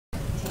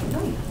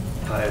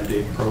Hi, I'm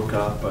Dave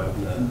Prokop.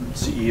 I'm the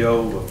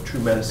CEO of True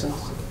Medicines.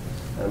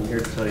 I'm here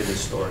to tell you this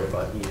story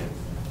about Ian.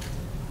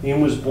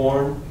 Ian was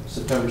born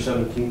September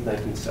 17,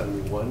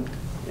 1971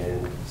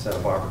 in Santa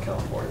Barbara,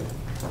 California.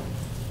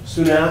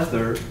 Soon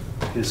after,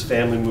 his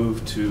family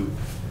moved to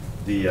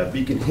the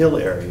Beacon Hill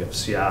area of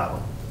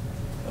Seattle.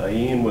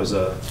 Ian was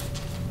a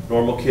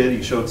normal kid.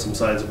 He showed some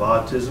signs of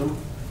autism,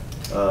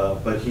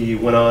 but he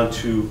went on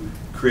to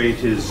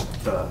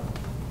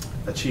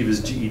achieve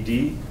his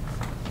GED,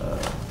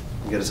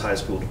 and get his high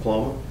school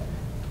diploma.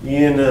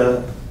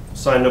 Ian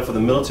signed up for the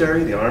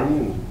military, the Army,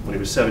 and when he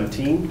was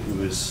 17. He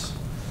was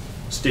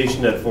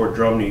stationed at Fort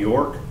Drum, New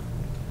York.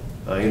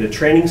 In a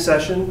training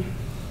session,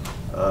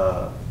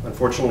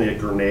 unfortunately a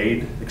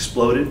grenade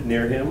exploded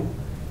near him.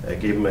 It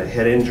gave him a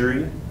head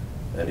injury,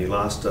 and he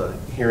lost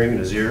hearing in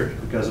his ear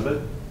because of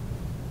it.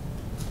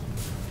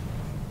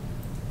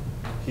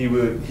 He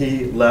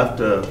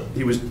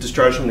was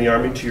discharged from the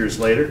Army 2 years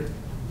later.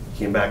 He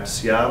came back to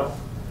Seattle.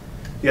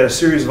 He had a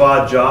series of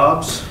odd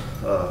jobs,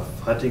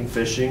 hunting,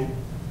 fishing,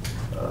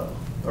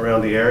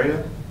 around the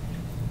area.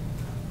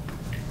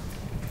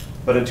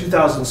 But in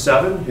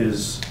 2007,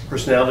 his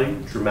personality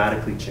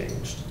dramatically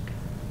changed.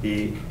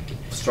 He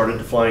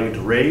started flying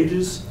into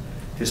rages.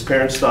 His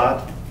parents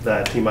thought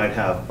that he might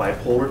have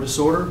bipolar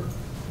disorder.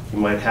 He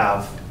might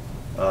have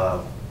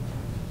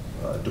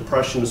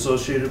depression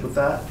associated with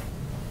that.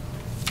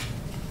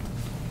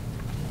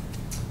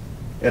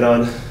 And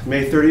on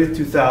May 30th,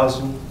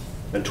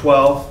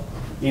 2012,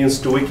 Ian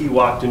Stoicki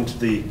walked into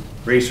the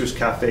Racers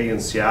Cafe in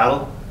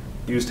Seattle,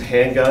 used a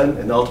handgun,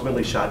 and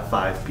ultimately shot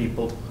 5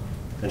 people,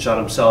 and shot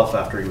himself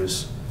after he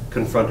was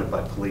confronted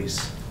by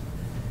police.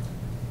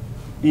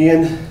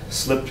 Ian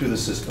slipped through the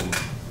system.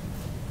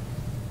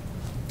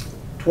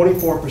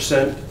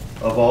 24%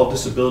 of all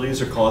disabilities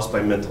are caused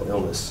by mental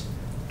illness,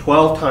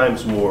 12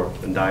 times more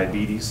than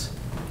diabetes,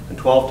 and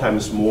 12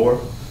 times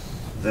more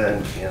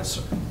than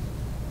cancer.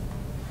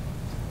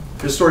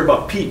 This story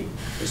about Pete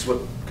is what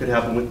could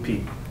happen with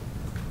Pete.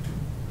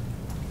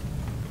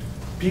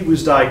 Pete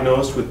was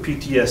diagnosed with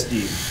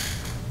PTSD,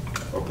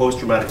 or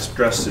post-traumatic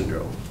stress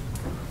syndrome.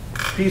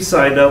 Pete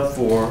signed up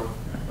for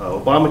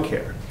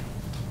Obamacare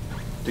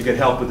to get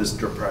help with his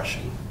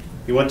depression.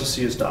 He went to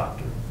see his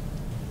doctor.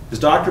 His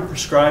doctor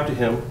prescribed to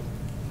him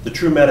the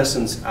True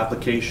Medicines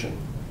application,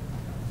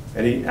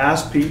 and he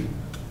asked Pete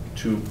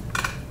to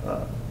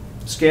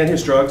scan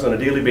his drugs on a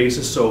daily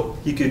basis so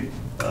he could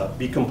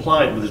be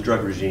compliant with his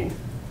drug regime.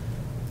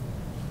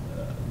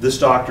 This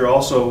doctor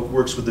also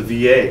works with the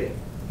VA.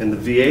 In the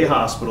VA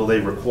hospital, they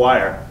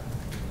require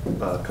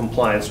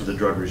compliance with the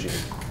drug regime.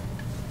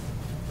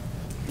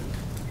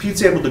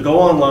 Pete's able to go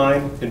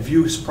online and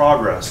view his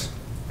progress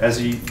as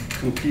he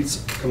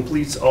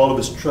completes all of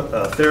his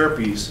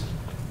therapies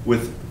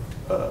with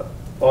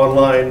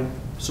online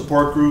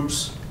support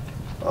groups,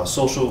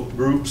 social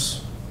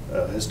groups,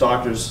 his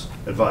doctor's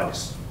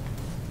advice.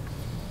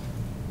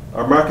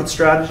 Our market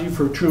strategy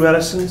for True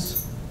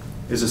Medicines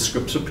is a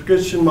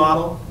subscription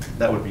model.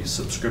 That would be a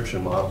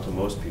subscription model to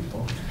most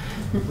people.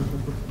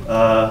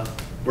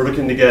 We're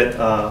looking to get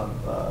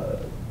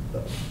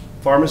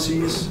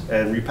pharmacies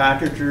and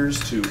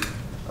repackagers to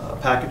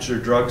package their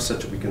drugs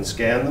such that we can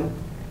scan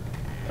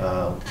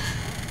them.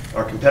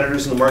 Our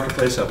competitors in the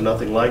marketplace have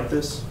nothing like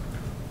this.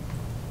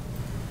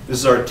 This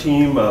is our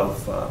team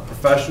of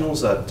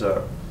professionals that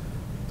are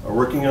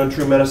working on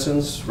True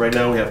Medicines. Right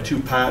now we have 2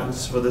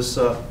 patents for this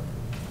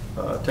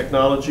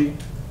technology.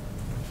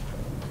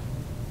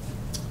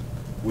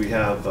 We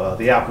have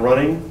the app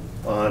running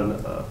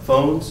on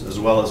phones as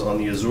well as on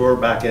the Azure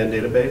backend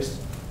database.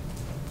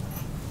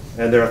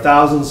 And there are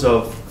thousands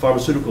of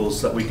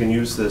pharmaceuticals that we can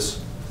use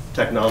this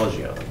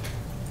technology on.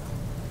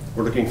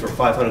 We're looking for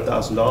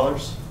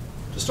 $500,000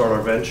 to start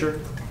our venture,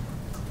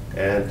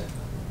 and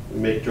we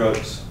make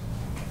drugs.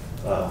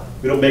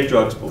 We don't make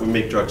drugs, but we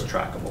make drugs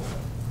trackable.